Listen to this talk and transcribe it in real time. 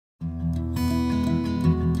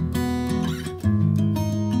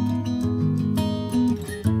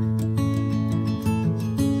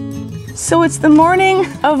So it's the morning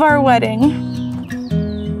of our wedding.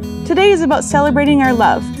 Today is about celebrating our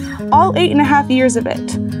love, all 8.5 years of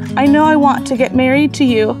it. I know I want to get married to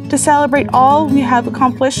you, to celebrate all we have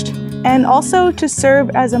accomplished, and also to serve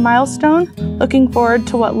as a milestone, looking forward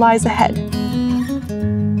to what lies ahead.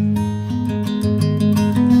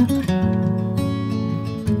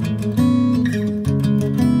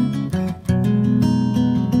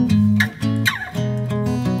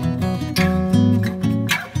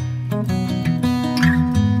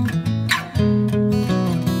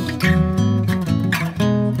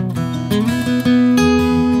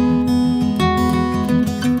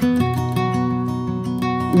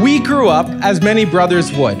 We grew up as many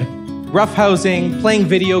brothers would, roughhousing, playing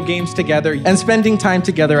video games together, and spending time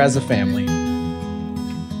together as a family.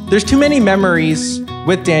 There's too many memories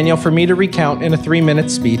with Daniel for me to recount in a 3-minute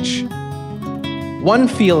speech. One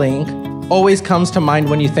feeling always comes to mind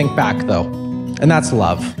when you think back, though, and that's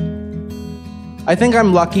love. I think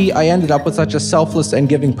I'm lucky I ended up with such a selfless and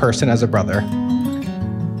giving person as a brother.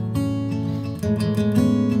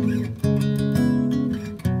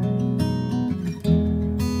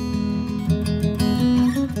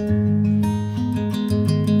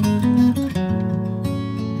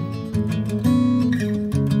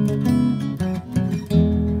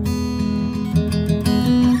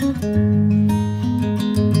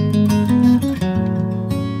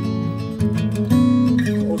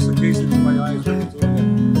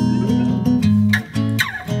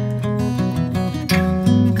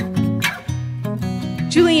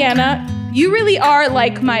 Juliana, you really are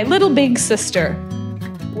like my little big sister.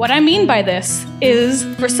 What I mean by this is,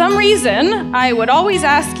 for some reason, I would always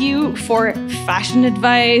ask you for fashion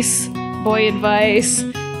advice, boy advice.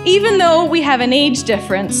 Even though we have an age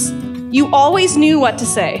difference, you always knew what to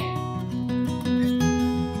say.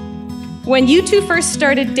 When you two first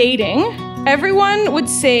started dating, everyone would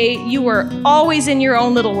say you were always in your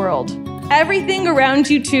own little world. Everything around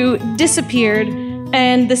you two disappeared,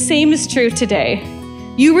 and the same is true today.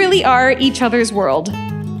 You really are each other's world. Thank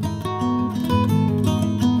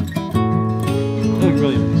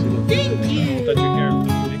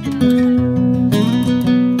you.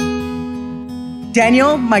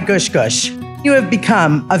 Daniel, my gush gush, you have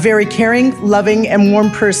become a very caring, loving, and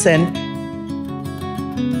warm person.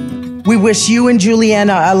 We wish you and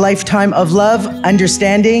Juliana a lifetime of love,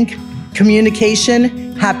 understanding,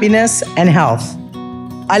 communication, happiness, and health.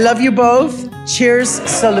 I love you both. Cheers,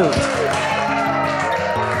 salute.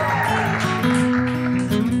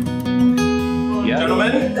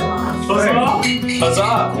 Gentlemen,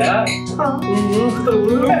 huzzah! Yeah.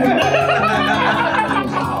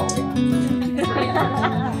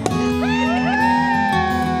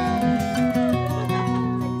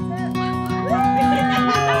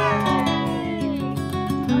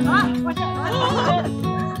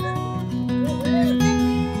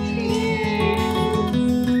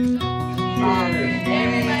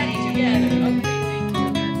 Everybody together.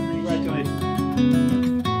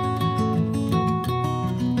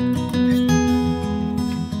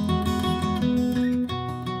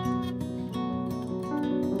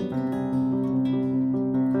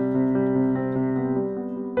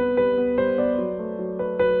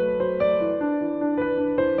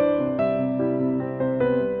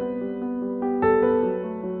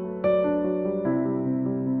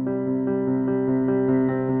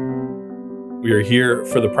 We are here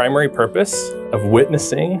for the primary purpose of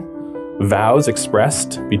witnessing vows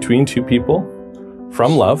expressed between two people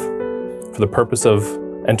from love for the purpose of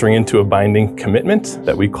entering into a binding commitment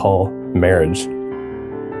that we call marriage.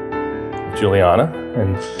 Juliana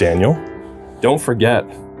and Daniel, don't forget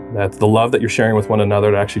that the love that you're sharing with one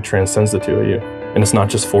another actually transcends the two of you. And it's not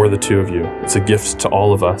just for the two of you, it's a gift to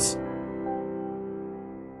all of us.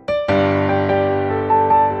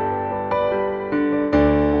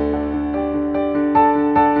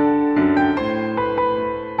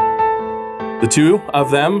 The two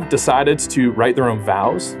of them decided to write their own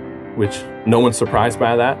vows, which no one's surprised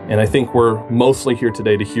by that. And I think we're mostly here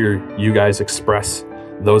today to hear you guys express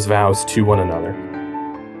those vows to one another.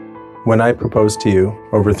 When I proposed to you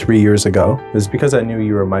over 3 years ago, it was because I knew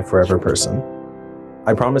you were my forever person.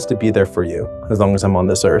 I promised to be there for you as long as I'm on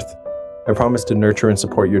this earth. I promise to nurture and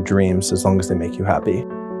support your dreams as long as they make you happy.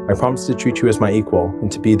 I promise to treat you as my equal and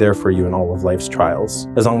to be there for you in all of life's trials,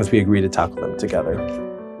 as long as we agree to tackle them together.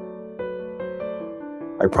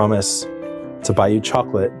 I promise to buy you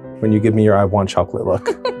chocolate when you give me your I want chocolate look,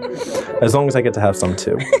 as long as I get to have some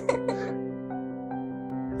too.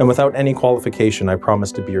 And without any qualification, I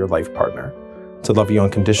promise to be your life partner, to love you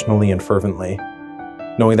unconditionally and fervently,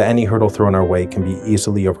 knowing that any hurdle thrown our way can be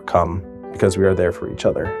easily overcome because we are there for each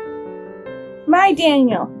other. My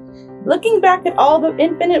Daniel, Looking back at all the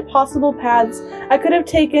infinite possible paths I could have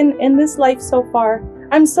taken in this life so far,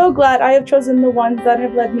 I'm so glad I have chosen the ones that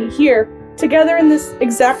have led me here, together in this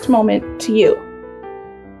exact moment, to you.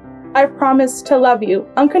 I promise to love you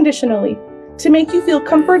unconditionally, to make you feel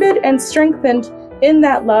comforted and strengthened in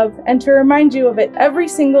that love, and to remind you of it every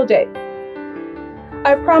single day.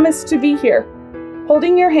 I promise to be here,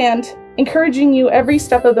 holding your hand, encouraging you every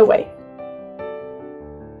step of the way.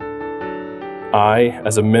 I,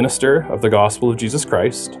 as a minister of the gospel of Jesus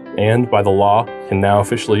Christ, and by the law, can now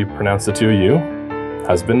officially pronounce the two of you,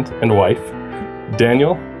 husband and wife.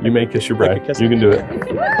 Daniel, you may kiss your bride. You can do it.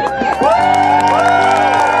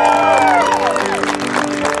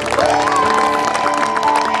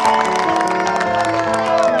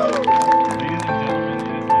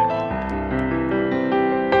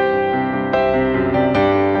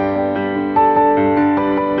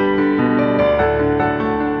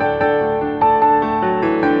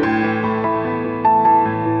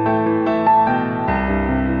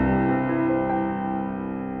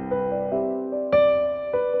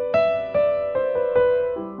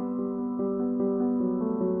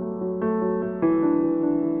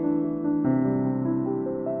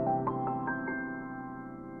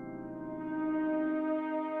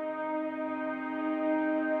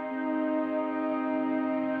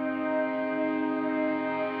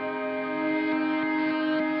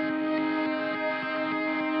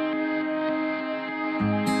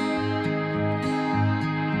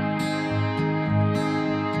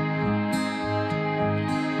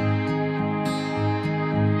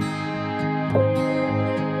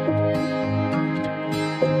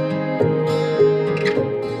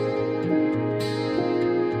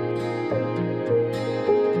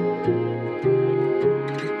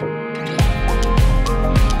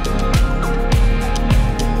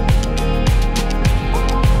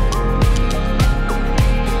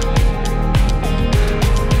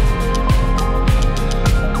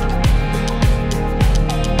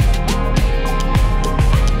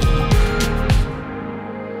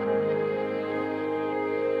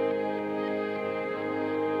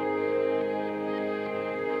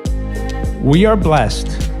 We are blessed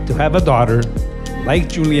to have a daughter like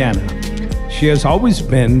Juliana. She has always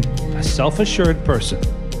been a self-assured person,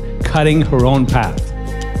 cutting her own path.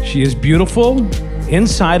 She is beautiful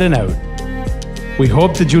inside and out. We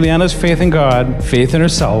hope that Juliana's faith in God, faith in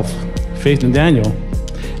herself, faith in Daniel,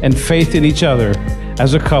 and faith in each other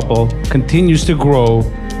as a couple continues to grow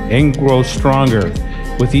and grow stronger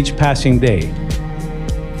with each passing day.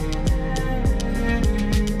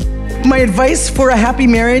 My advice for a happy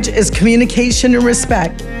marriage is communication and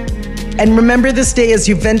respect. And remember this day as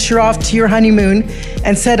you venture off to your honeymoon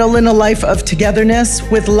and settle in a life of togetherness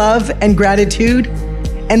with love and gratitude,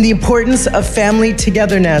 and the importance of family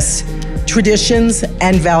togetherness, traditions,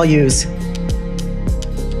 and values.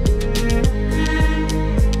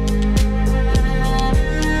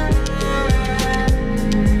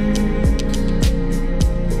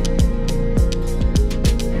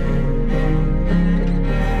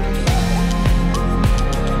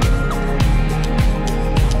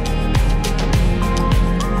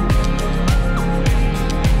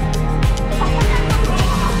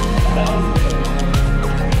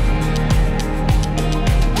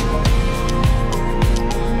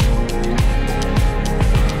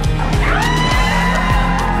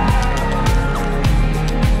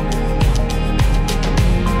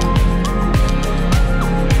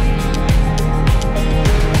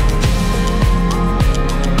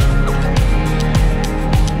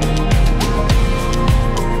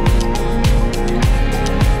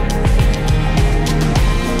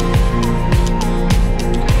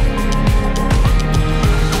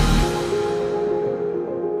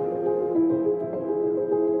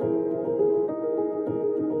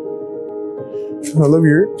 I love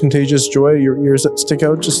your contagious joy, your ears that stick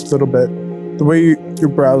out just a little bit. The way your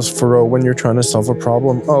brows furrow when you're trying to solve a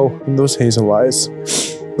problem. Oh, and those hazel eyes.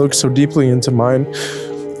 Look so deeply into mine,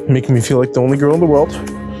 making me feel like the only girl in the world.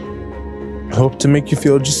 I hope to make you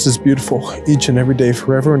feel just as beautiful each and every day,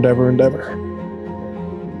 forever and ever and ever.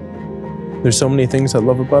 There's so many things I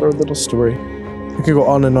love about our little story. I could go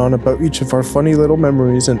on and on about each of our funny little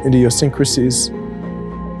memories and idiosyncrasies.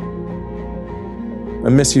 I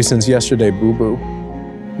miss you since yesterday, boo-boo.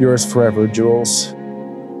 Yours forever, Jules.